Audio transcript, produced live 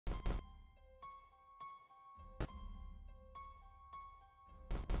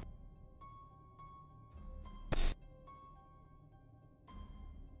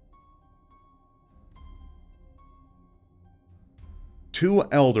two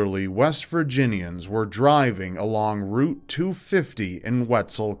elderly West Virginians were driving along Route 250 in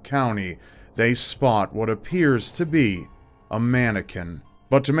Wetzel County. They spot what appears to be a mannequin.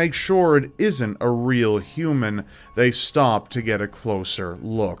 But to make sure it isn't a real human, they stop to get a closer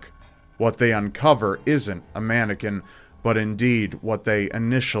look. What they uncover isn't a mannequin, but indeed what they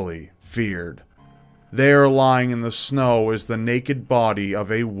initially feared. There, lying in the snow, is the naked body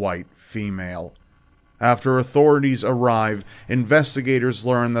of a white female. After authorities arrive, investigators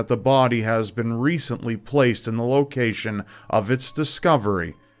learn that the body has been recently placed in the location of its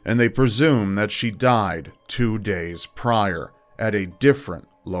discovery, and they presume that she died 2 days prior, at a different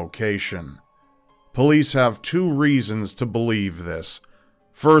location. Police have two reasons to believe this.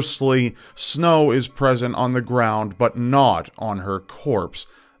 Firstly, snow is present on the ground but not on her corpse.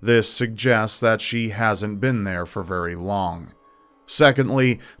 This suggests that she hasn't been there for very long.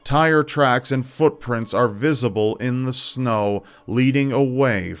 Secondly, tire tracks and footprints are visible in the snow leading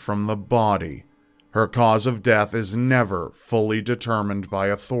away from the body. Her cause of death is never fully determined by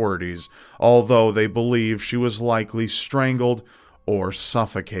authorities, although they believe she was likely strangled or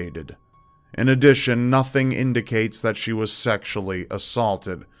suffocated. In addition, nothing indicates that she was sexually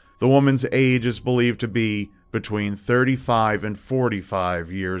assaulted. The woman's age is believed to be between 35 and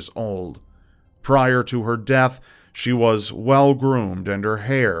 45 years old. Prior to her death, she was well-groomed and her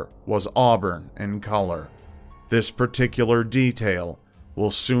hair was auburn in color. This particular detail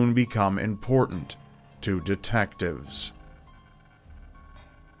will soon become important to detectives.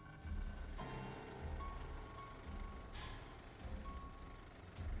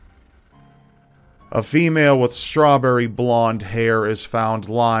 A female with strawberry blonde hair is found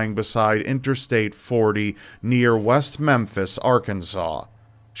lying beside Interstate 40 near West Memphis, Arkansas.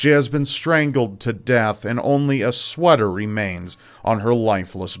 She has been strangled to death and only a sweater remains on her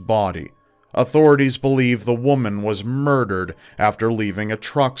lifeless body. Authorities believe the woman was murdered after leaving a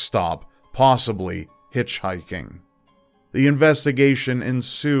truck stop, possibly hitchhiking. The investigation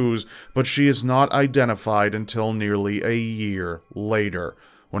ensues, but she is not identified until nearly a year later,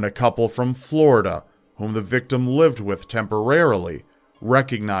 when a couple from Florida, whom the victim lived with temporarily,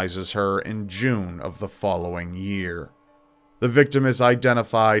 recognizes her in June of the following year. The victim is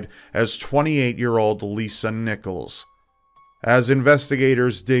identified as 28-year-old Lisa Nichols. As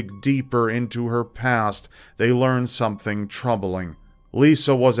investigators dig deeper into her past, they learn something troubling.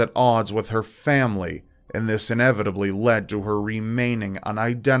 Lisa was at odds with her family, and this inevitably led to her remaining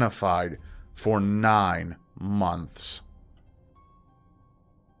unidentified for 9 months.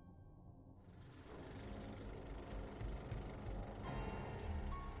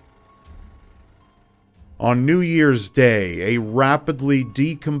 On New Year's Day, a rapidly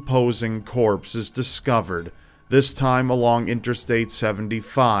decomposing corpse is discovered, this time along Interstate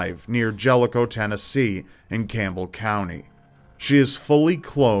 75 near Jellicoe, Tennessee in Campbell County. She is fully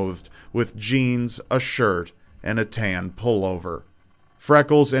clothed with jeans, a shirt, and a tan pullover.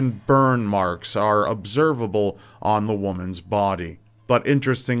 Freckles and burn marks are observable on the woman's body, but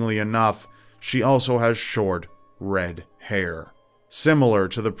interestingly enough, she also has short, red hair, similar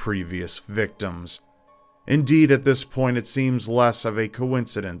to the previous victims. Indeed, at this point, it seems less of a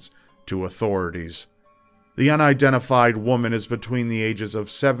coincidence to authorities. The unidentified woman is between the ages of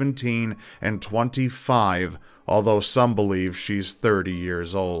 17 and 25, although some believe she's 30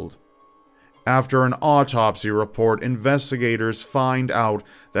 years old. After an autopsy report, investigators find out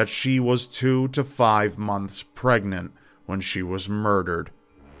that she was 2 to 5 months pregnant when she was murdered.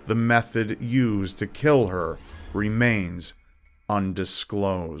 The method used to kill her remains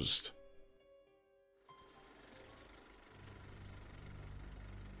undisclosed.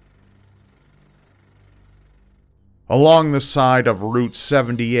 Along the side of Route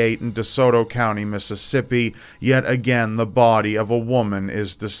 78 in DeSoto County, Mississippi, yet again the body of a woman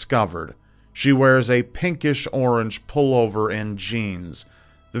is discovered. She wears a pinkish-orange pullover and jeans.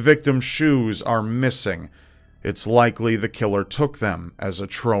 The victim's shoes are missing. It's likely the killer took them as a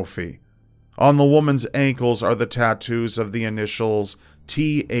trophy. On the woman's ankles are the tattoos of the initials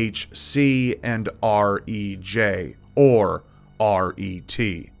THC and REJ, or RET.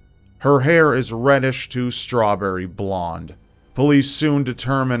 Her hair is reddish to strawberry blonde. Police soon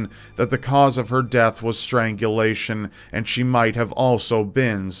determine that the cause of her death was strangulation, and she might have also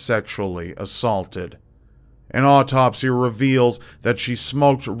been sexually assaulted. An autopsy reveals that she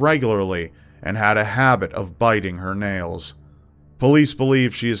smoked regularly and had a habit of biting her nails. Police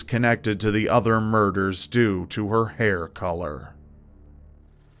believe she is connected to the other murders due to her hair color.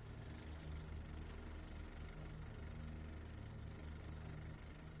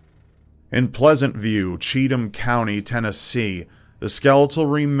 In Pleasant View, Cheatham County, Tennessee, The skeletal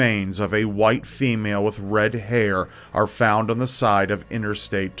remains of a white female with red hair are found on the side of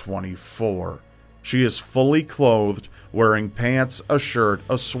Interstate 24. She is fully clothed, wearing pants, a shirt,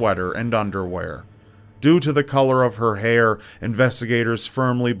 a sweater, and underwear. Due to the color of her hair, investigators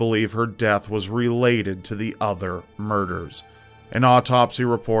firmly believe her death was related to the other murders. An autopsy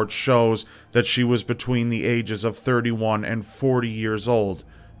report shows that she was between the ages of 31 and 40 years old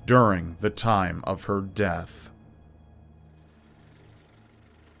during the time of her death.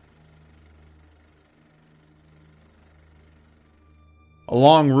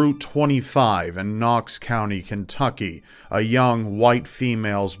 Along Route 25 in Knox County, Kentucky, a young white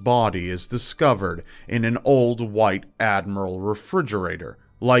female's body is discovered in an old white Admiral refrigerator,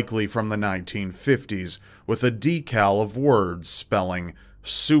 likely from the 1950s, with a decal of words spelling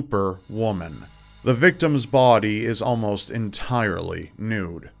Superwoman. The victim's body is almost entirely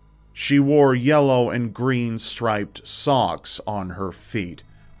nude. She wore yellow and green striped socks on her feet.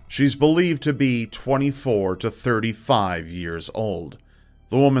 She's believed to be 24 to 35 years old.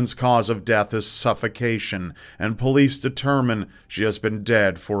 The woman's cause of death is suffocation, and police determine she has been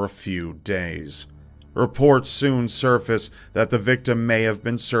dead for a few days. Reports soon surface that the victim may have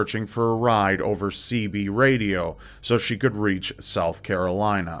been searching for a ride over CB radio so she could reach South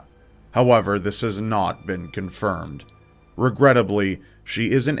Carolina. However, this has not been confirmed. Regrettably,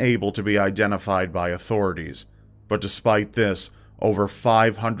 she isn't able to be identified by authorities, but despite this, over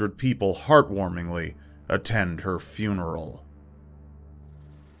 500 people heartwarmingly attend her funeral.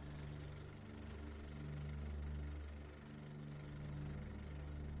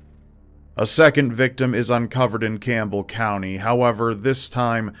 A second victim is uncovered in Campbell County. However, this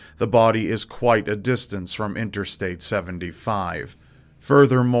time the body is quite a distance from Interstate 75.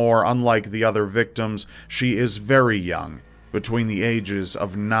 Furthermore, unlike the other victims, she is very young, between the ages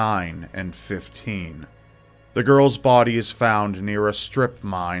of 9 and 15. The girl's body is found near a strip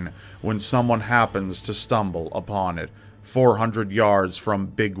mine when someone happens to stumble upon it, 400 yards from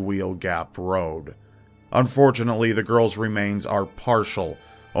Big Wheel Gap Road. Unfortunately, the girl's remains are partial.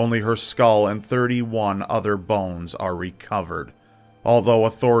 Only her skull and 31 other bones are recovered. Although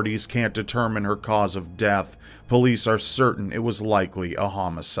authorities can't determine her cause of death, police are certain it was likely a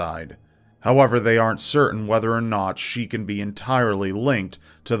homicide. However, they aren't certain whether or not she can be entirely linked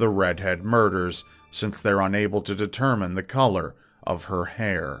to the Redhead murders, since they're unable to determine the color of her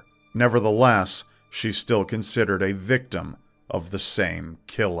hair. Nevertheless, she's still considered a victim of the same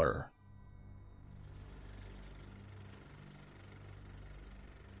killer.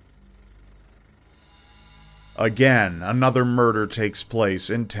 Again, another murder takes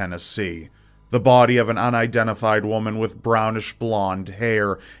place in Tennessee. The body of an unidentified woman with brownish blonde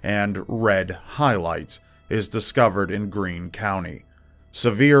hair and red highlights is discovered in Greene County.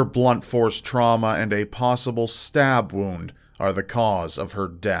 Severe blunt force trauma and a possible stab wound are the cause of her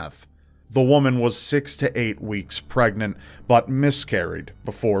death. The woman was 6 to 8 weeks pregnant, but miscarried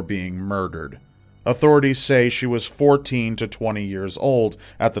before being murdered. Authorities say she was 14 to 20 years old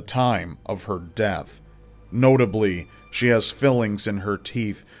at the time of her death. Notably, she has fillings in her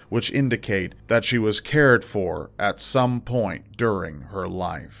teeth, which indicate that she was cared for at some point during her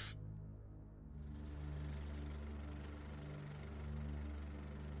life.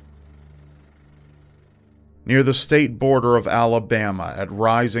 Near the state border of Alabama at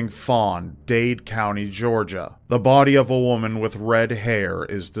Rising Fawn, Dade County, Georgia, the body of a woman with red hair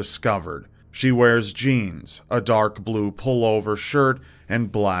is discovered. She wears jeans, a dark blue pullover shirt,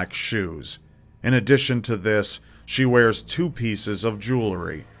 and black shoes. In addition to this, she wears 2 pieces of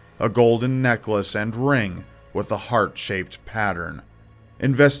jewelry, a golden necklace and ring with a heart-shaped pattern.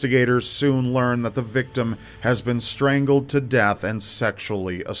 Investigators soon learn that the victim has been strangled to death and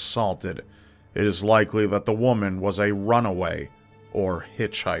sexually assaulted. It is likely that the woman was a runaway or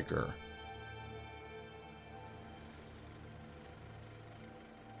hitchhiker.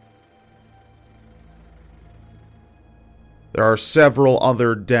 There are several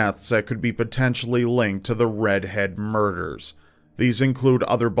other deaths that could be potentially linked to the Redhead murders. These include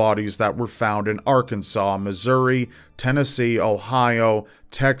other bodies that were found in Arkansas, Missouri, Tennessee, Ohio,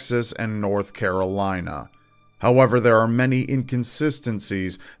 Texas, and North Carolina. However, there are many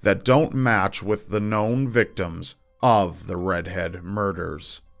inconsistencies that don't match with the known victims of the Redhead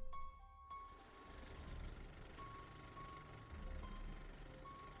murders.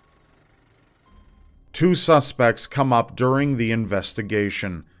 Two suspects come up during the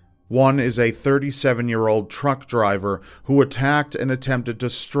investigation. One is a 37-year-old truck driver who attacked and attempted to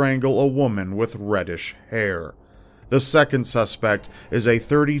strangle a woman with reddish hair. The second suspect is a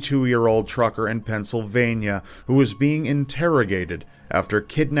 32-year-old trucker in Pennsylvania who is being interrogated after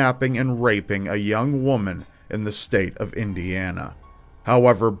kidnapping and raping a young woman in the state of Indiana.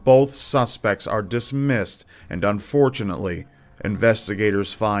 However, both suspects are dismissed, and unfortunately,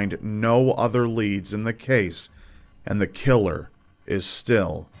 investigators find no other leads in the case, and the killer is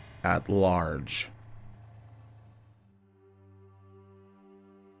still at large.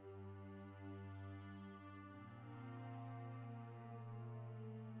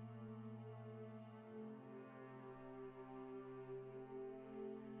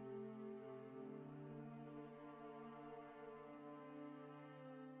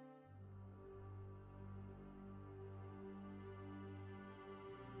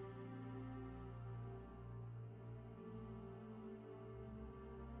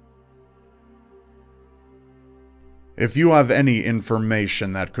 If you have any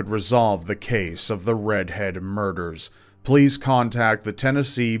information that could resolve the case of the Redhead murders, please contact the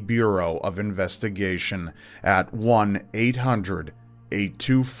Tennessee Bureau of Investigation at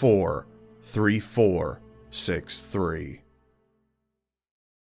 1-800-824-3463.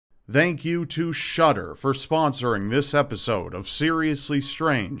 Thank you to Shudder for sponsoring this episode of Seriously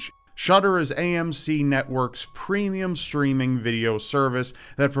Strange. Shudder is AMC Network's premium streaming video service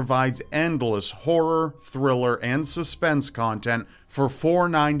that provides endless horror, thriller, and suspense content for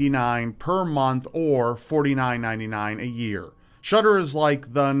 $4.99 per month or $49.99 a year. Shudder is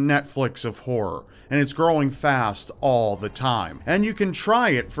like the Netflix of horror, and it's growing fast all the time. And you can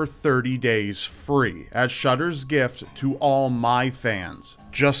try it for 30 days free as Shudder's gift to all my fans,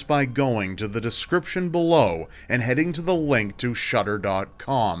 just by going to the description below and heading to the link to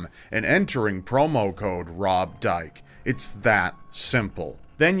Shudder.com and entering promo code RobDyke. It's that simple.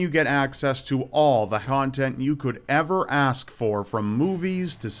 Then you get access to all the content you could ever ask for, from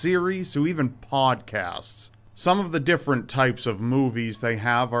movies to series to even podcasts. Some of the different types of movies they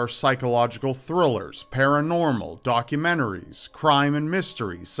have are psychological thrillers, paranormal, documentaries, crime and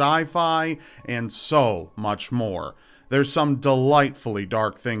mystery, sci-fi, and so much more. There's some delightfully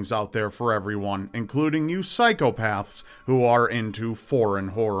dark things out there for everyone, including you psychopaths who are into foreign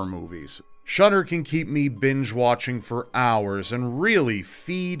horror movies. Shudder can keep me binge-watching for hours and really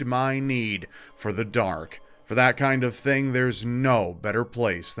feed my need for the dark. For that kind of thing, there's no better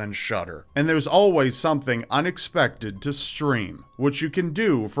place than Shudder. And there's always something unexpected to stream, which you can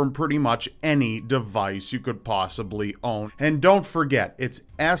do from pretty much any device you could possibly own. And don't forget, it's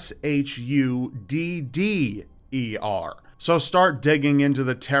SHUDDER. So start digging into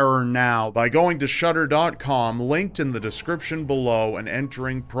the terror now by going to Shudder.com, linked in the description below, and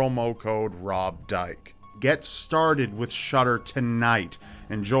entering promo code RobDyke. Get started with Shudder tonight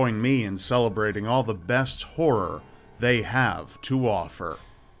and join me in celebrating all the best horror they have to offer.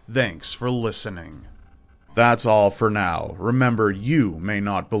 Thanks for listening. That's all for now. Remember, you may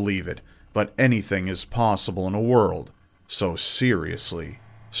not believe it, but anything is possible in a world so seriously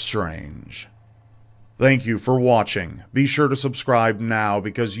strange. Thank you for watching. Be sure to subscribe now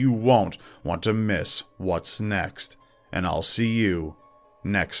because you won't want to miss what's next. And I'll see you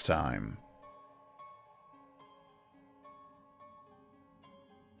next time.